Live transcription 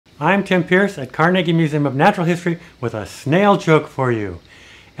I'm Tim Pierce at Carnegie Museum of Natural History with a snail joke for you.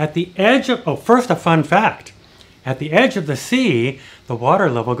 At the edge of, first a fun fact. At the edge of the sea, the water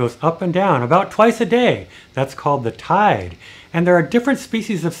level goes up and down about twice a day. That's called the tide. And there are different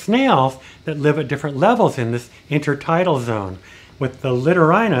species of snails that live at different levels in this intertidal zone, with the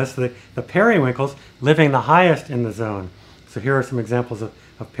littorinus, the periwinkles, living the highest in the zone. So here are some examples of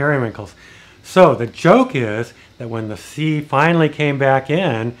periwinkles. So the joke is that when the sea finally came back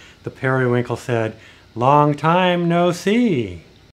in, the periwinkle said, "Long time no see."